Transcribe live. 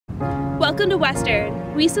Welcome to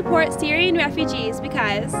Western. We support Syrian refugees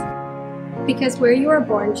because where you are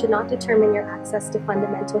born should not determine your access to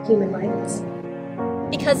fundamental human rights.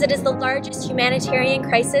 Because it is the largest humanitarian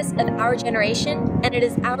crisis of our generation, and it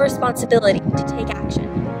is our responsibility to take action.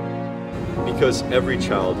 Because every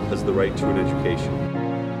child has the right to an education.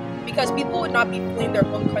 Because people would not be fleeing their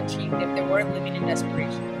home country if they weren't living in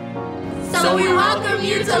desperation. So we welcome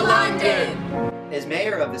you to London! As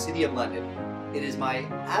Mayor of the City of London, it is my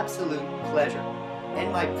absolute pleasure and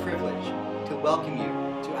my privilege to welcome you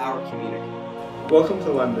to our community. Welcome to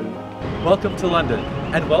London. Welcome to London,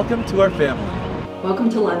 and welcome to our family. Welcome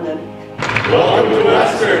to London. Welcome to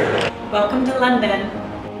Western. Welcome to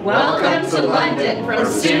London. Welcome to London from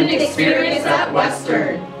Student Experience at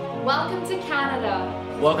Western. Welcome to Canada.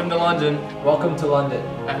 Welcome to London. Welcome to London.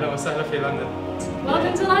 أهلا وسهلا في لندن.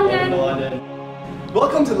 Welcome to London.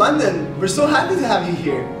 Welcome to London. We're so happy to have you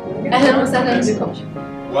here. أهلا وسهلا بكم.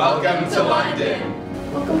 Welcome to London.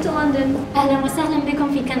 Welcome to London. أهلا وسهلا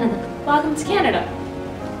بكم في كندا. Welcome to Canada.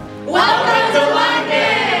 Welcome to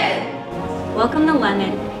London. Welcome to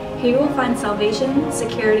London. Here you will find salvation,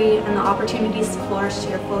 security, and the opportunities to flourish to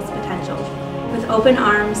your fullest potential. With open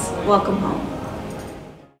arms, welcome home.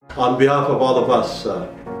 On behalf of all of us,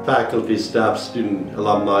 faculty, staff, student,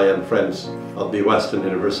 alumni, and friends of the Western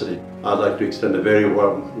University, I'd like to extend a very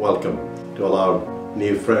warm welcome to all our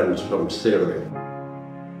new friends from Syria.